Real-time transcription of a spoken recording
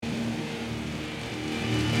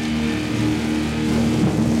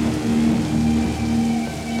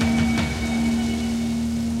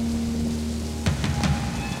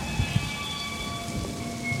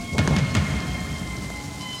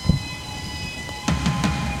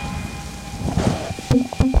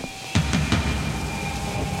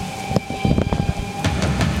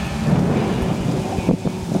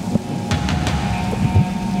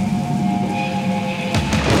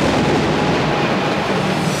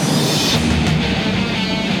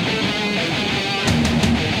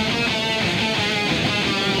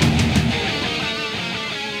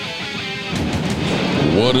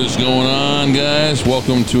What is going on, guys?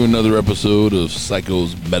 Welcome to another episode of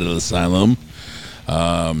Psycho's Mental Asylum.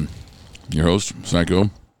 Your host, Psycho.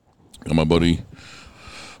 Got my buddy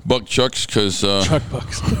Buck Chucks, because Chuck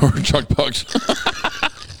Bucks. or Chuck Bucks.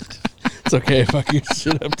 It's okay if I can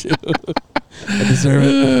shit up too. I deserve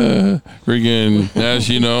it. Freaking, as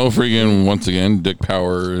you know, once again, Dick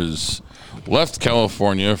Power has left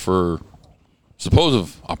California for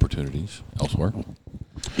supposed opportunities elsewhere.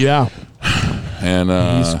 Yeah. And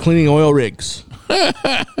He's cleaning oil rigs.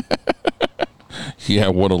 yeah,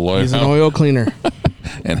 what a life. He's an oil cleaner.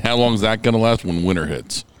 And how long is that going to last when winter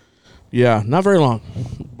hits? Yeah, not very long.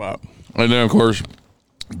 Wow. And then, of course,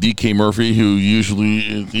 DK Murphy, who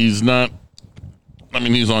usually, he's not, I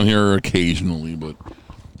mean, he's on here occasionally, but.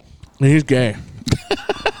 And he's gay.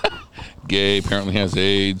 Gay, apparently has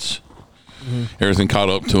AIDS. Mm-hmm. Everything caught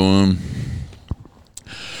up to him.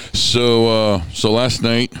 So last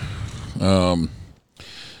night,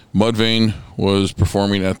 Mudvayne was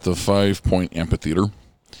performing at the 5 Point Amphitheater.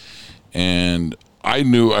 And I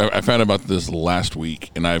found out about this last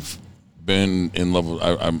week, and I've been in love with,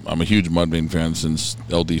 I'm a huge Mudvayne fan since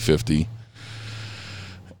LD50.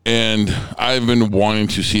 And I've been wanting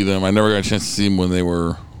to see them. I never got a chance to see them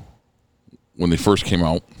when they first came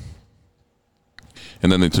out.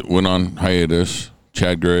 And then they went on hiatus.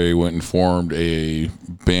 Chad Gray went and formed a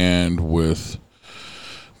band with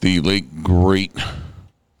the late, great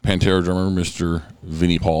Pantera drummer, Mr.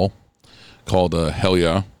 Vinnie Paul, called Hell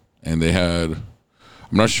Yeah. And they had,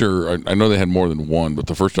 I'm not sure, I know they had more than one, but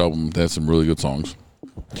the first album, they had some really good songs.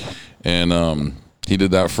 And he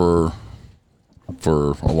did that for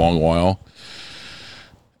a long while.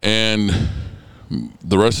 And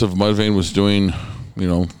the rest of Mudvayne was doing,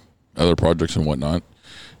 other projects and whatnot.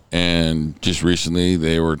 And just recently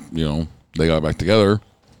they got back together.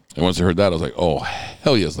 And once I heard that, I was like, oh,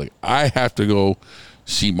 hell yes. Like, I have to go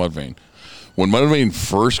see Mudvayne. When Mudvayne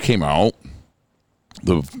first came out,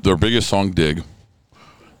 their biggest song, Dig,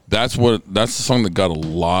 that's the song that got a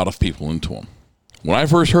lot of people into them. When I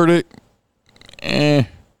first heard it, I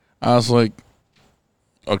was like,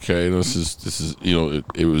 okay, this is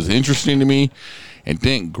it was interesting to me and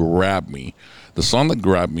didn't grab me. The song that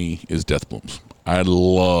grabbed me is Death Blooms. I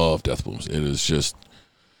love Death Blooms. It is just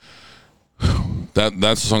that's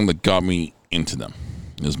the song that got me into them.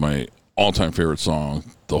 It is my all-time favorite song.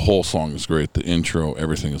 The whole song is great. The intro,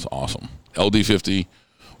 everything is awesome. LD50.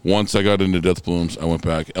 Once I got into Death Blooms, I went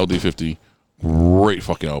back. LD50, great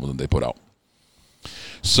fucking album that they put out.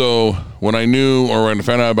 So when I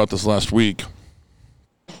found out about this last week,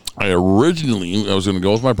 I was going to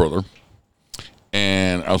go with my brother,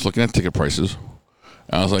 and I was looking at ticket prices.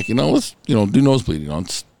 I was like, let's, do nosebleed.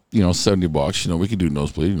 It's, $70. We could do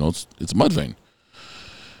nosebleed. It's Mudvayne.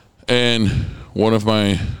 And one of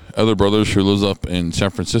my other brothers who lives up in San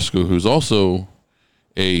Francisco, who's also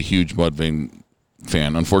a huge Mudvayne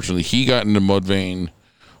fan. Unfortunately, he got into Mudvayne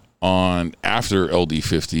after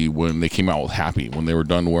LD50 when they came out with Happy, when they were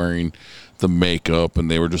done wearing the makeup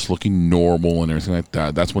and they were just looking normal and everything like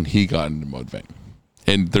that. That's when he got into Mudvayne.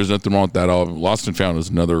 And there's nothing wrong with that album. Lost and Found is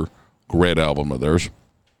another great album of theirs.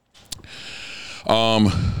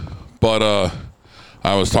 But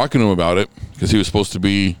I was talking to him about it because he was supposed to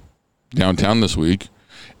be downtown this week,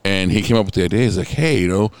 and he came up with the idea. He's like, hey,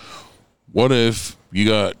 what if you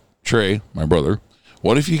got Trey, my brother,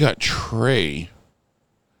 what if you got Trey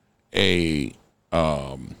a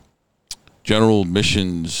general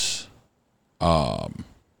admissions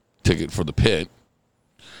ticket for the pit?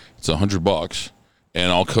 It's $100,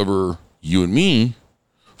 and I'll cover you and me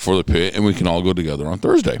for the pit, and we can all go together on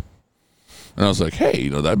Thursday. And I was like, hey,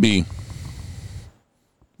 that'd be,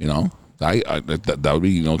 that would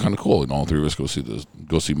be, kind of cool. And all three of us go see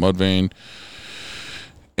Mudvayne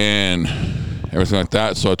and everything like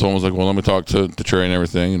that. So I told him, I was like, well, let me talk to Trey and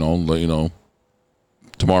everything, let you know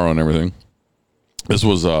tomorrow and everything. This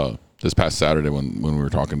was this past Saturday when we were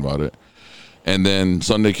talking about it. And then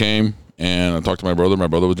Sunday came, and I talked to my brother. My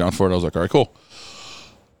brother was down for it. I was like, all right, cool.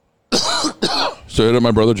 So I hit up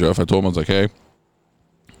my brother, Jeff. I told him, I was like, hey,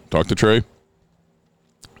 talk to Trey.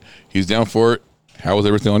 He's down for it. How was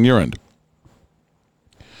everything on your end?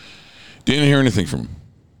 Didn't hear anything from him.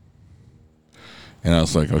 And I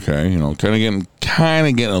was like, okay, kind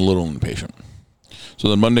of getting a little impatient. So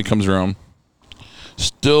then Monday comes around.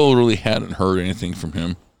 Still really hadn't heard anything from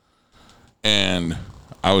him. And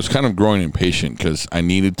I was kind of growing impatient because I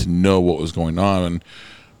needed to know what was going on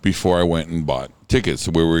before I went and bought tickets.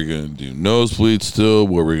 So where were we going to do nosebleed still?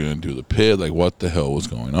 Where were we going to do the pit? Like, what the hell was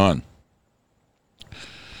going on?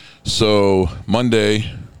 So Monday,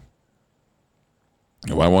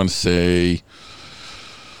 I want to say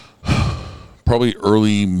probably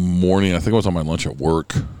early morning. I think I was on my lunch at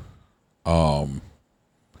work.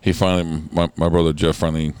 He finally, my brother Jeff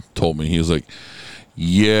finally told me. He was like,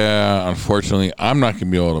 "Yeah, unfortunately, I'm not gonna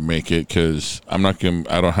be able to make it because I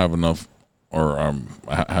don't have enough." Or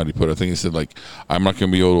how do you put it? I think he said like, "I'm not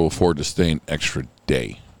gonna be able to afford to stay an extra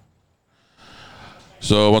day."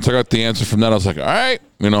 So once I got the answer from that, I was like, "All right,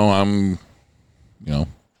 I'm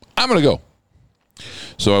gonna go."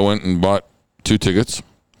 So I went and bought 2 tickets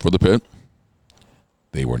for the pit.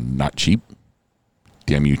 They were not cheap.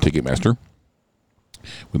 Damn you, Ticketmaster.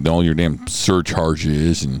 With all your damn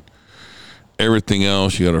surcharges and everything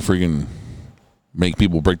else, you got to freaking make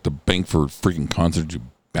people break the bank for freaking concerts, you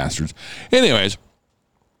bastards. Anyways,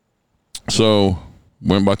 so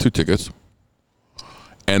went and bought 2 tickets.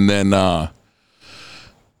 And then my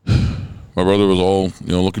brother was all,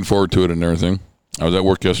 looking forward to it and everything. I was at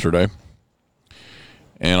work yesterday.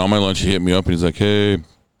 And on my lunch, he hit me up and he's like, "Hey,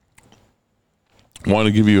 want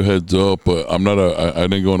to give you a heads up, but I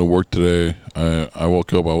didn't go into work today. I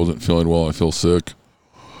woke up, I wasn't feeling well, I feel sick.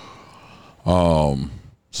 So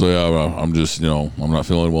yeah, I'm just, I'm not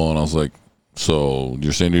feeling well." And I was like, "So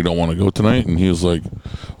you're saying you don't want to go tonight?" And he was like,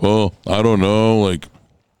 "Well, I don't know, like,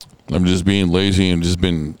 I'm just being lazy and just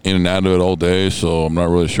been in and out of it all day, so I'm not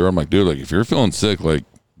really sure." I'm like, "Dude, like, if you're feeling sick, like,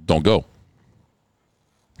 don't go,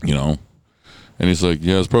 And he's like,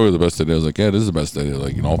 "Yeah, it's probably the best idea." I was like, "Yeah, it is the best idea.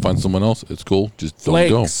 Like, I'll find someone else. It's cool. Just don't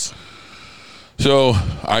go." So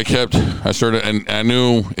I started, and I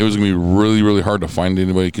knew it was going to be really, really hard to find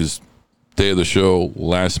anybody because day of the show,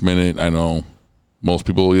 last minute, I know most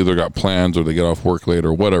people either got plans or they get off work late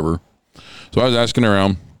or whatever. So I was asking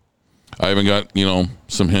around. I even got,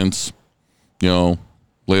 some hints,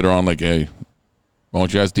 later on, like, "Hey, why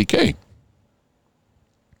don't you ask DK?"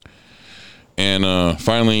 And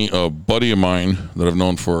finally, a buddy of mine that I've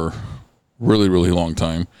known for a really, really long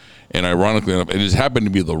time, and ironically enough, it just happened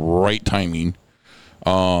to be the right timing.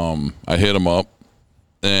 I hit him up,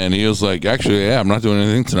 and he was like, "Actually, yeah, I'm not doing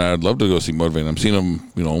anything tonight. I'd love to go see Mudvayne. I've seen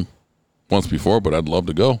him, once before, but I'd love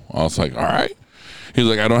to go." I was like, "All right." He was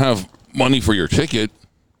like, "I don't have money for your ticket,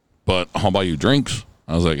 but I'll buy you drinks."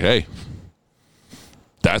 I was like, "Hey,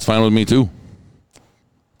 that's fine with me too."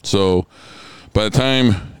 So by the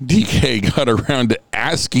time DK got around to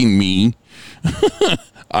asking me,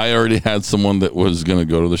 I already had someone that was going to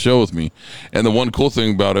go to the show with me. And the one cool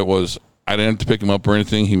thing about it was I didn't have to pick him up or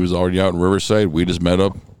anything. He was already out in Riverside. We just met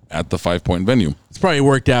up at the 5 Point venue. It's probably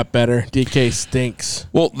worked out better. DK stinks.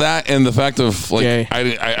 Well, that and the fact of, like,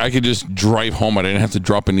 okay. I could just drive home. I didn't have to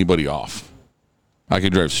drop anybody off. I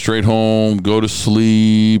could drive straight home, go to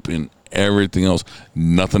sleep, and everything else.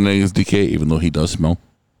 Nothing against DK, even though he does smell.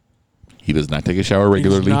 He does not take a shower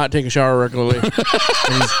regularly. He does not take a shower regularly.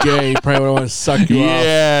 And he's gay. He probably would want to suck you off.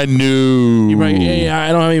 Yeah, no. He might, "Hey,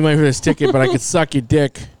 I don't have any money for this ticket, but I could suck your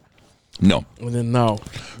dick." No. And then no.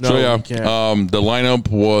 So yeah, the lineup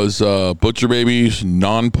was Butcher Babies,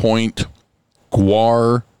 Non-Point,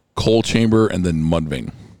 Guar, Coal Chamber, and then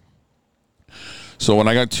Mudvayne. So when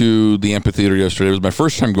I got to the amphitheater yesterday, it was my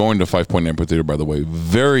first time going to 5 Point Amphitheater, by the way.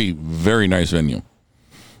 Very, very nice venue.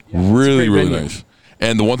 Yeah, really, really nice.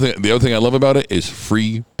 And the other thing I love about it is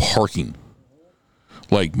free parking.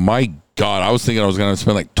 Like, my God, I was thinking I was going to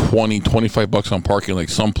spend like $20-25 on parking, like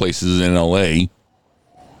some places in LA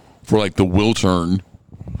for like the wheel turn.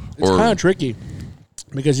 It's kind of tricky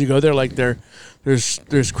because you go there like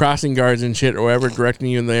there's crossing guards and shit or whatever directing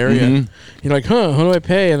you in the area. Mm-hmm. You're like, "Huh, how do I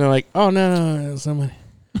pay?" And they're like, "Oh, no, somebody."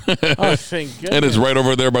 Oh, thank goodness. And it's right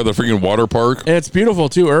over there by the freaking water park. And it's beautiful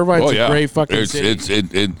too. Irvine's a great fucking city.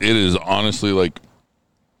 It is honestly like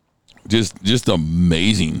just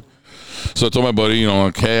amazing. So I told my buddy,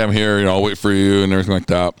 "Okay, I'm here, I'll wait for you," and everything like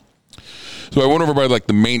that. So I went over by like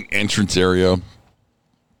the main entrance area,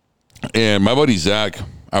 and my buddy Zach,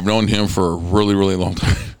 I've known him for a really, really long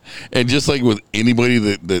time. And just like with anybody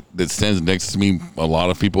that stands next to me, a lot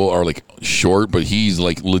of people are like short, but he's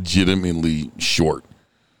like legitimately short.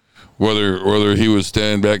 Whether he was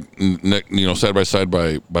standing back, side by side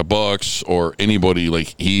by Bucks or anybody,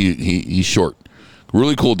 like he's short.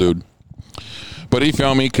 Really cool dude. But he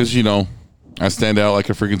found me because, I stand out like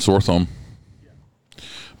a freaking sore thumb.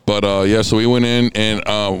 But, yeah, so we went in, and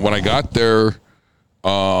when I got there,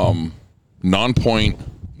 Non-Point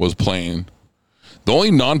was playing. The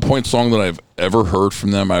only Non-Point song that I've ever heard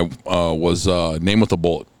from them was Name with a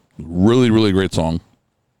Bullet. Really, really great song.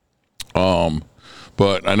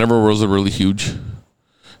 But I never was a really huge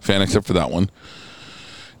fan except for that one.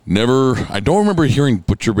 I don't remember hearing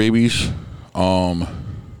Butcher Babies.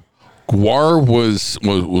 Guar was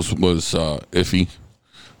iffy.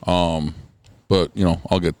 But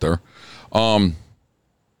I'll get there.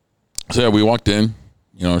 So yeah, we walked in,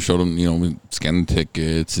 showed them, we scanned the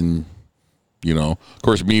tickets, and of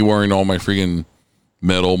course, me wearing all my freaking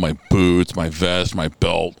metal, my boots, my vest, my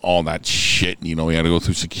belt, all that shit. We had to go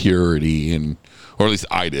through security, or at least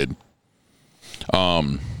I did.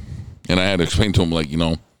 And I had to explain to him, like,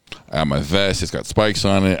 I got my vest, it's got spikes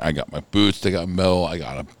on it. I got my boots, they got metal. I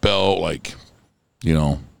got a belt, like,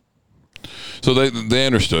 So they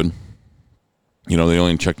understood. They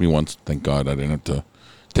only checked me once. Thank God I didn't have to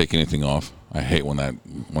take anything off. I hate when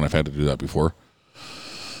I've had to do that before.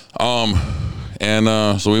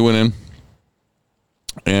 So we went in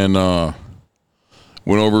and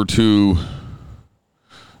went over to.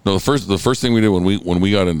 No, the first thing we did when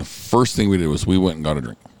we got in, the first thing we did was we went and got a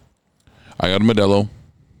drink. I got a Modelo.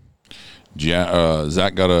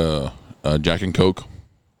 Zach got a Jack and Coke,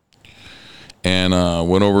 and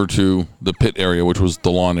went over to the pit area, which was the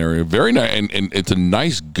lawn area. Very nice, and it's a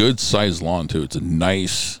nice, good sized lawn too. It's a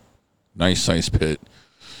nice sized pit,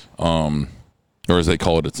 or as they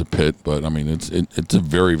call it, it's a pit. But I mean, it's a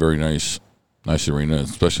very, very nice arena,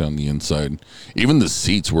 especially on the inside. Even the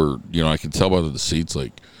seats were, I could tell by the seats,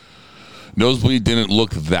 like. Nosebleed didn't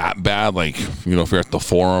look that bad. Like, if you're at the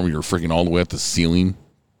Forum, you're freaking all the way at the ceiling.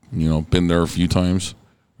 Been there a few times.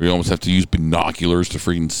 You almost have to use binoculars to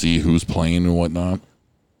freaking see who's playing and whatnot.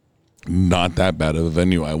 Not that bad of a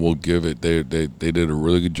venue, I will give it. They did a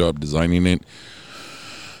really good job designing it,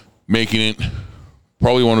 making it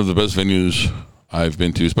probably one of the best venues I've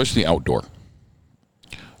been to, especially outdoor.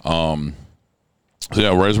 So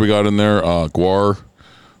yeah, right as we got in there, Guar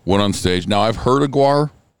went on stage. Now, I've heard of Guar.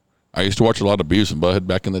 I used to watch a lot of Beavis and Butthead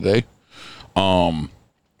back in the day. But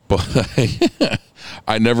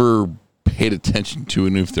I never paid attention to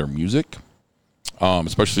any of their music.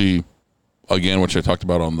 Especially, again, which I talked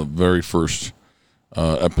about on the very first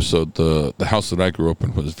episode. The house that I grew up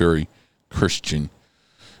in was very Christian.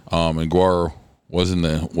 And Guar was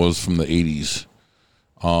from the 80s.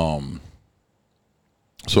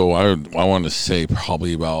 So I want to say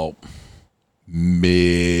probably about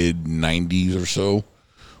mid 90s or so.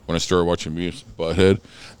 When I started watching Beavis and Butthead,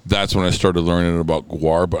 that's when I started learning about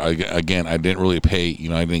Guar. But I didn't really pay,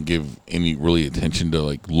 I didn't give any really attention to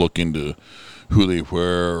like look into who they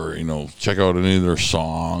were or, check out any of their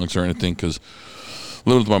songs or anything. Because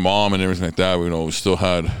living with my mom and everything like that, we still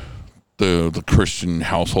had the Christian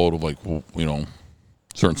household of like,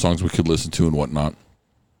 certain songs we could listen to and whatnot.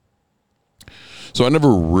 So I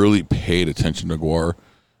never really paid attention to Guar.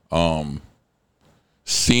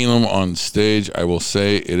 Seeing them on stage, I will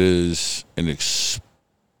say it is an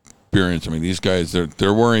experience. I mean, these guys,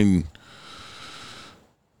 they're wearing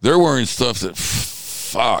stuff that,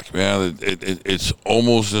 fuck, man, it's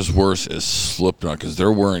almost as worse as Slipknot because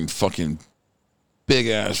they're wearing fucking big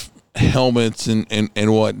ass helmets and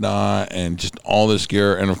whatnot, and just all this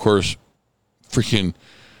gear, and of course, freaking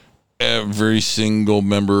every single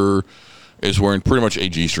member is wearing pretty much a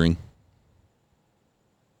G-string.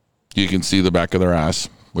 You can see the back of their ass,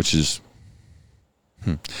 which is,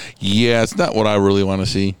 yeah, it's not what I really want to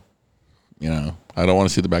see. I don't want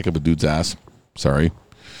to see the back of a dude's ass. Sorry.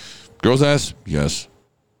 Girl's ass, yes.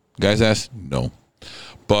 Guy's ass, no.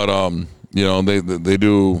 But they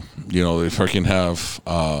do. They fucking have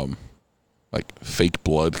like fake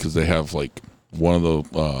blood because they have like one of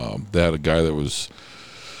the. They had a guy that was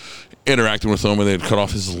interacting with them, and they'd cut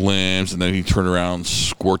off his limbs, and then he'd turn around and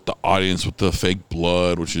squirt the audience with the fake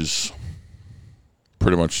blood, which is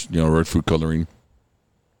pretty much, red food coloring.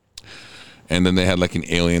 And then they had like an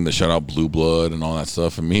alien that shot out blue blood and all that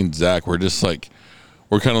stuff. And me and Zach, we're just like,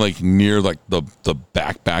 we're kind of like near like the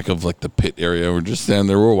back of like the pit area. We're just standing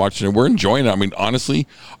there, we're watching it, we're enjoying it. I mean, honestly,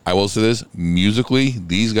 I will say this, musically,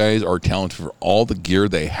 these guys are talented for all the gear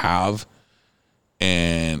they have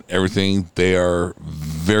and everything. They are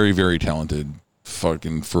very, very talented.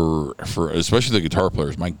 Fucking for especially the guitar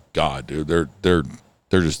players. My God, dude, they're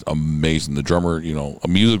just amazing. The drummer,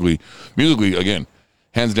 musically again,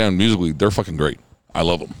 hands down, musically, they're fucking great. I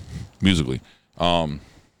love them musically.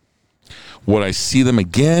 Would I see them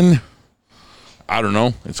again? I don't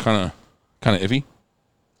know. It's kind of iffy.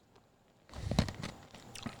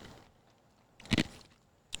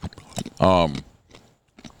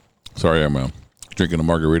 Sorry, I'm drinking a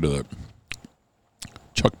margarita that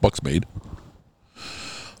Chuck Bucks made.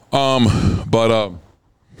 But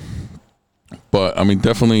I mean,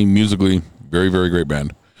 definitely musically, very, very great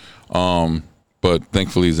band. But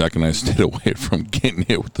thankfully, Zach and I stayed away from getting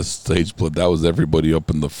hit with the stage blood. That was everybody up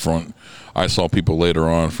in the front. I saw people later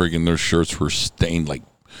on, freaking their shirts were stained. Like,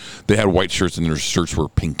 they had white shirts and their shirts were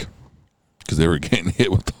pink because they were getting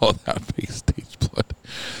hit with all that fake stage blood.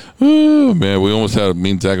 Oh, man,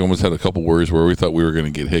 me and Zach almost had a couple worries where we thought we were going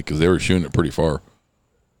to get hit because they were shooting it pretty far.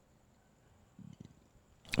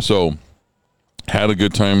 So, had a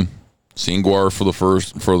good time seeing Guar for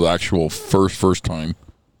the actual first time.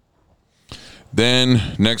 Then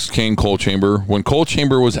next came Coal Chamber. When Coal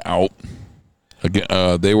Chamber was out, again,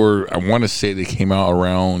 I want to say they came out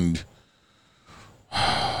around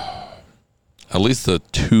at least the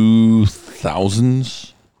 2000s.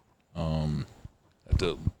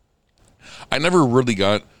 I never really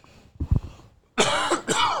got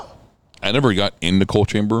into Coal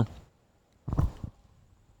Chamber.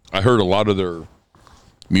 I heard a lot of their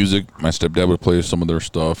music. My stepdad would play some of their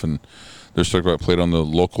stuff, and their stuff got played on the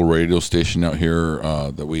local radio station out here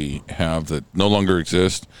that we have that no longer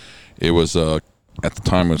exists. It was at the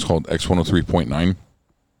time it was called X103.9.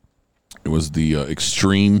 It was the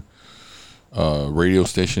extreme radio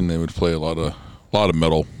station. They would play a lot of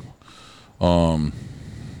metal.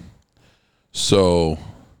 So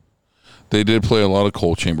they did play a lot of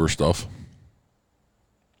Coal Chamber stuff.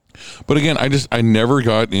 But again, I never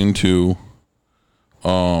got into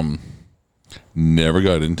the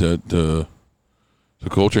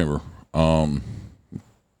Coal Chamber. But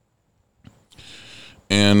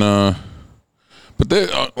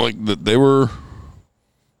they were,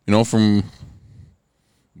 from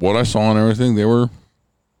what I saw and everything, they were,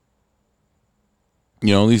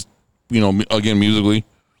 these, again, musically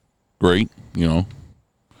great, trying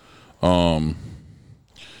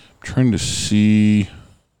to see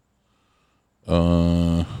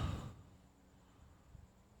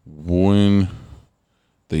when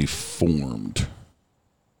they formed.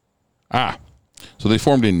 So they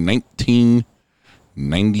formed in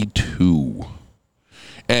 1992.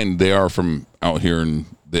 And they are from out here in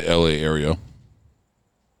the LA area.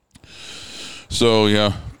 So,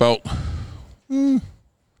 yeah, about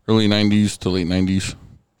early 90s to late 90s,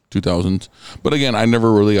 2000s. But again, I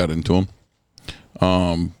never really got into them.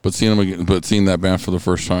 But seeing that band for the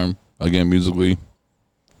first time, again, musically,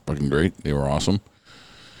 fucking great. They were awesome.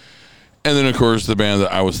 And then, of course, the band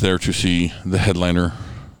that I was there to see, the headliner,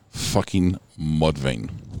 fucking Mudvayne.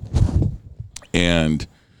 And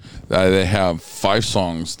they have 5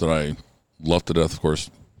 songs that I love to death, of course.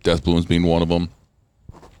 Death Blooms being one of them.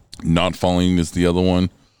 Not Falling is the other one.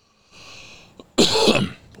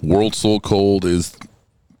 World So Cold is, of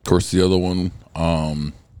course, the other one.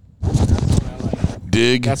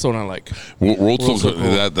 Dig. That's the one I like. World So Cold.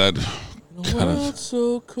 That kind of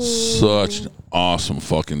so cool. Such an awesome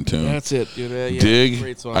fucking tune. That's it, dude. Yeah, Dig.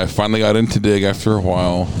 Great song. I finally got into Dig after a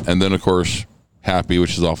while, and then of course Happy,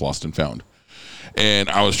 which is off Lost and Found. And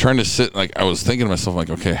I was trying to I was thinking to myself, like,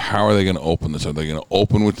 okay, how are they going to open this? Are they going to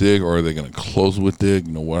open with Dig, or are they going to close with Dig?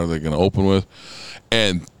 What are they going to open with?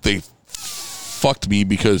 And they fucked me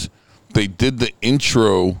because they did the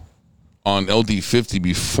intro on LD50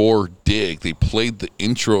 before Dig. They played the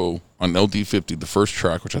intro on LD50, the first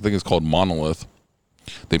track, which I think is called Monolith.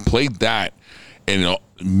 They played that, and the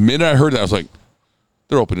minute I heard that, I was like,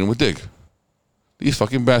 they're opening with Dig. These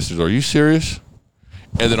fucking bastards, are you serious?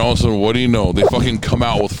 And then all of a sudden, what do you know? They fucking come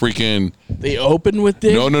out with freaking... They open with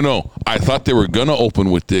Dig? No. I thought they were going to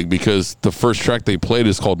open with Dig because the first track they played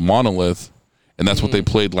is called Monolith, and that's what they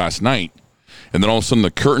played last night. And then all of a sudden,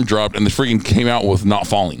 the curtain dropped, and they freaking came out with Not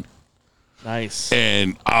Falling. Nice.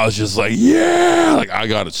 And I was just like, yeah! Like, I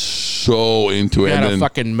got it so into it. You had a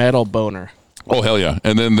fucking metal boner. Oh, hell yeah.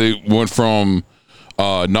 And then they went from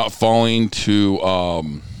Not Falling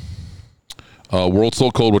to... World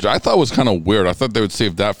So Cold, which I thought was kind of weird. I thought they would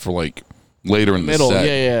save that for like later in the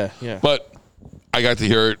set. Yeah. But I got to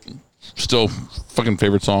hear it. Still fucking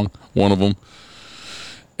favorite song, one of them.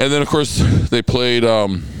 And then of course they played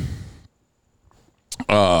Death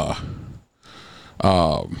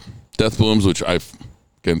Blooms, which I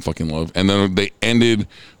again fucking love. And then they ended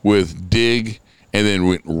with Dig, and then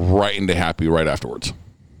went right into Happy right afterwards.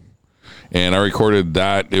 And I recorded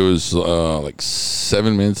that. It was like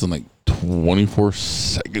 7 minutes and like 24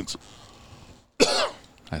 seconds,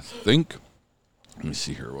 I think. Let me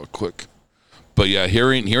see here real quick. But yeah,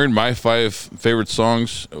 hearing my 5 favorite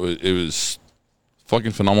songs, it was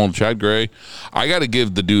fucking phenomenal. Chad Gray, I got to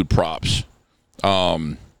give the dude props,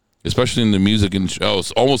 especially in the music. And it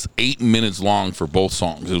was almost 8 minutes long for both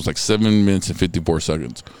songs. It was like 7 minutes and 54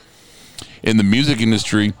 seconds. In the music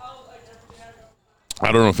industry,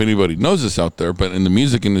 I don't know if anybody knows this out there, but in the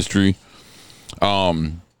music industry,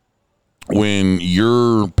 when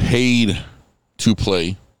you're paid to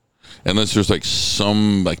play, unless there's like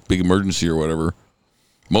some like big emergency or whatever,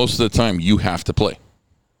 most of the time you have to play.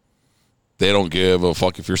 They don't give a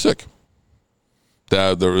fuck if you're sick.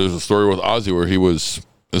 There was a story with Ozzy where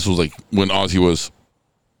this was like when Ozzy was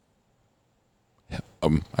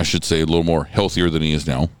I should say, a little more healthier than he is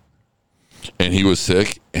now. And he was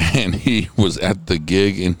sick, and he was at the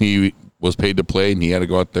gig, and he was paid to play, and he had to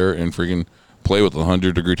go out there and freaking play with a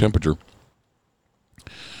 100-degree temperature.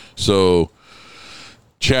 So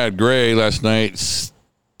Chad Gray last night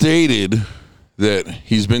stated that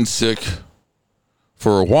he's been sick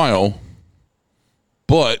for a while,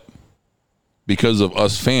 but because of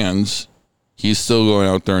us fans, he's still going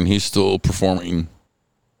out there and he's still performing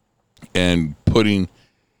and putting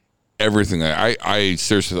everything. I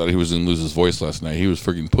seriously thought he was going to lose his voice last night. He was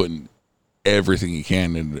freaking putting everything he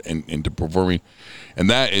can into performing. And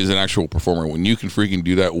that is an actual performer. When you can freaking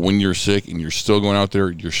do that when you're sick and you're still going out there,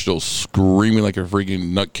 you're still screaming like a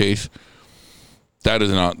freaking nutcase. That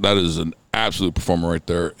is an absolute performer right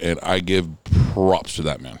there. And I give props to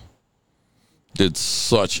that man. Did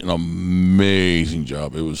such an amazing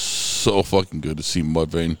job. It was so fucking good to see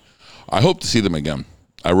Mudvayne. I hope to see them again.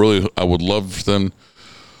 I would love them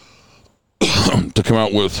to come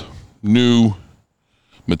out with new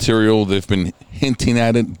material. They've been hinting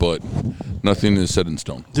at it, but nothing is set in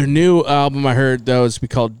stone. Their new album, I heard, that was be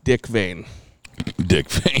called Dick Vane. Dick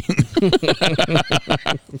Vane.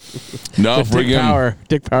 No,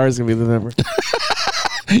 Dick Power is gonna be the number.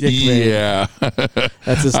 Yeah,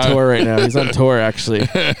 that's his tour right now. He's on tour actually.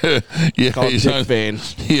 Yeah, called he's Dick Vane.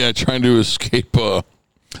 Yeah, trying to escape the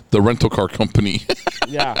rental car company.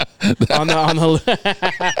 Yeah, on the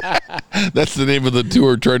That's the name of the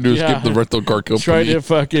tour. Trying to escape the rental car company. Trying to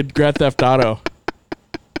fucking Grand Theft Auto.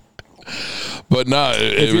 But no,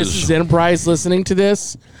 if this is Enterprise listening to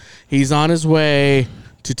this, he's on his way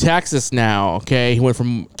to Texas now. Okay, he went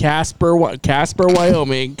from Casper,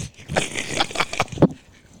 Wyoming,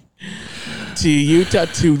 to Utah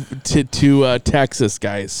to Texas,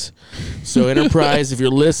 guys. So Enterprise, if you're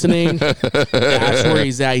listening, that's where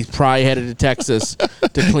he's at. He's probably headed to Texas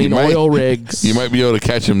to clean oil rigs. You might be able to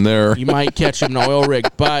catch him there. You might catch him in an oil rig,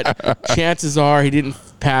 but chances are he didn't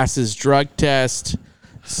pass his drug test,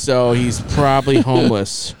 so he's probably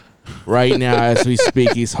homeless right now as we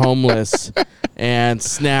speak. He's homeless, and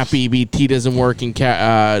Snap EBT doesn't work in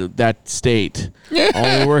that state.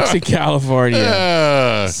 Only works in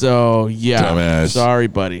California. So yeah, dumbass. Sorry,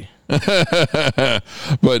 buddy.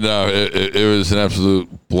 But no, it was an absolute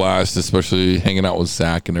blast, especially hanging out with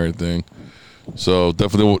Zach and everything. So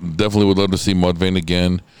definitely would love to see Mudvayne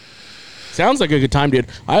again. Sounds like a good time, dude.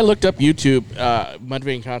 I looked up YouTube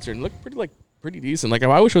Mudvayne concert and looked pretty decent. Like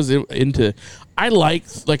I wish I was into. I like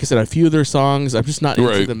I said, a few of their songs. I'm just not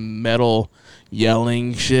into the metal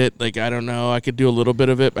yelling shit. Like I don't know. I could do a little bit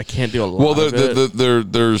of it. But I can't do a lot of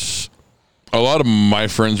it. There's a lot of my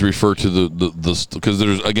friends refer to the because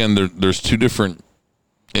there's two different,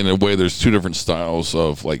 in a way, there's two different styles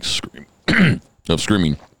of like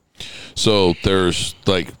screaming. So there's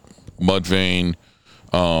like Mudvayne,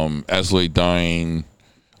 As Lay Dying,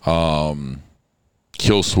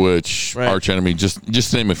 Kill Switch, Arch Enemy, just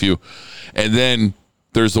to name a few. And then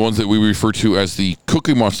there's the ones that we refer to as the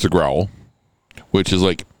Cookie Monster growl, which is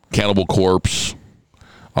like Cannibal Corpse.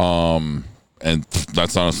 And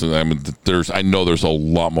that's honestly, I mean, I know there's a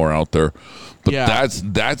lot more out there, but that's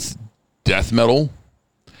death metal.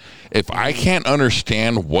 If I can't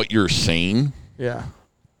understand what you're saying,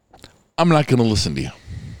 I'm not going to listen to you.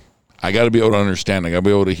 I got to be able to understand. I got to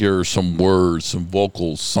be able to hear some words, some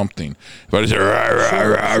vocals, something. If I just say,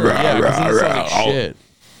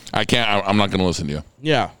 I can't. I'm not going to listen to you.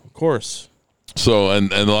 Yeah, of course. So,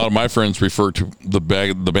 and a lot of my friends refer to the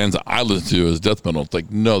bands that I listen to as death metal. It's like,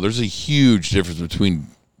 no, there's a huge difference between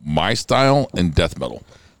my style and death metal.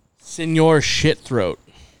 Senor Shit Throat.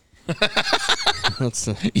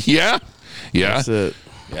 Yeah. That's it.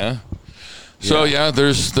 Yeah. So,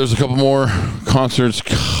 there's a couple more concerts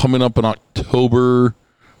coming up in October.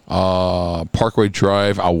 Parkway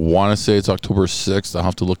Drive, I want to say it's October 6th. I'll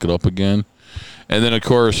have to look it up again. And then, of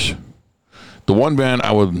course, the one band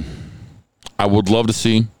I would love to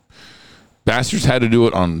see. Bastards had to do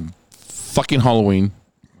it on fucking Halloween,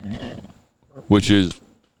 which is,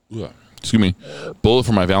 Bullet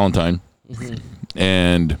for My Valentine. Mm-hmm.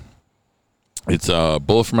 And it's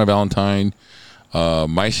Bullet for My Valentine,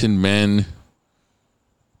 Mice and Men,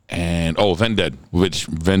 and Vended, which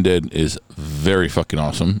Vended is very fucking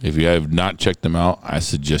awesome. If you have not checked them out, I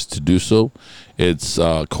suggest to do so. It's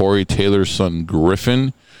Corey Taylor's son,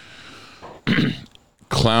 Griffin.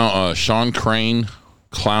 Sean Crane,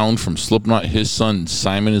 Clown from Slipknot. His son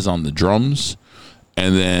Simon is on the drums,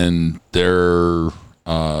 and then their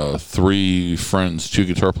three friends, 2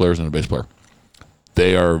 guitar players and a bass player.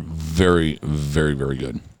 They are very, very, very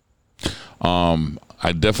good.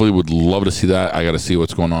 I definitely would love to see that. I got to see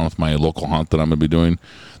what's going on with my local haunt that I'm going to be doing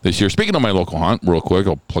this year. Speaking of my local haunt, real quick,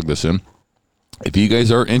 I'll plug this in. If you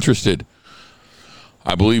guys are interested,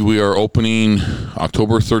 I believe we are opening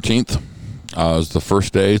October 13th. It's the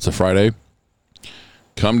first day. It's a Friday.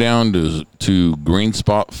 Come down to Green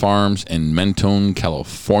Spot Farms in Mentone,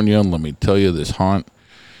 California. Let me tell you, this haunt,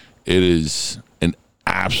 it is an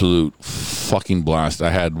absolute fucking blast. I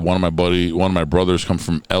had one of my brothers come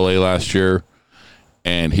from LA last year,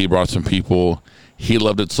 and he brought some people. He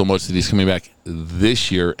loved it so much that he's coming back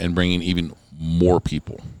this year and bringing even more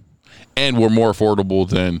people. And we're more affordable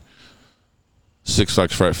than Six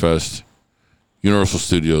Flags Fright Fest, Universal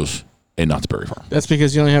Studios, and Knott's Berry Farm. That's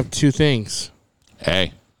because you only have two things.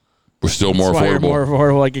 Hey, we're still more affordable. You're more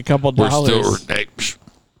affordable, like a couple dollars. Hey,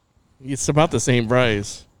 it's about the same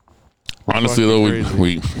price. Honestly, though,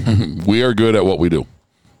 we are good at what we do.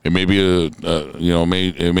 It may be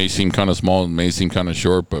it may seem kind of small, it may seem kind of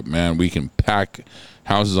short, but man, we can pack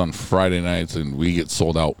houses on Friday nights and we get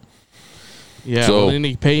sold out. Yeah, so they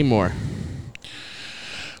need to pay more.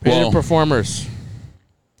 Pay the performers.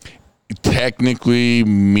 Technically,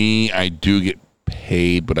 I do get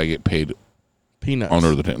paid, but I get paid peanuts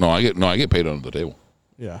under the table. I get paid under the table.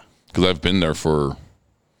 Yeah, because I've been there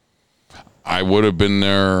I would have been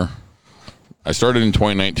there. I started in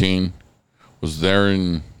 2019.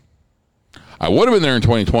 I would have been there in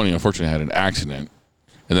 2020. Unfortunately, I had an accident,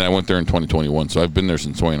 and then I went there in 2021. So I've been there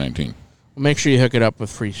since 2019. Well, make sure you hook it up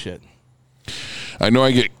with free shit. I know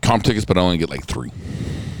I get comp tickets, but I only get like 3.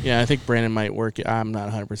 Yeah, I think Brandon might work it. I'm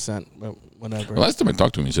not 100%, but whatever. Last time I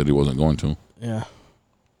talked to him, he said he wasn't going to. Yeah.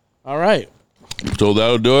 All right. So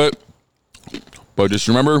that'll do it. But just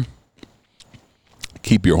remember,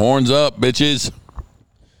 keep your horns up, bitches.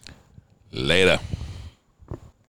 Later.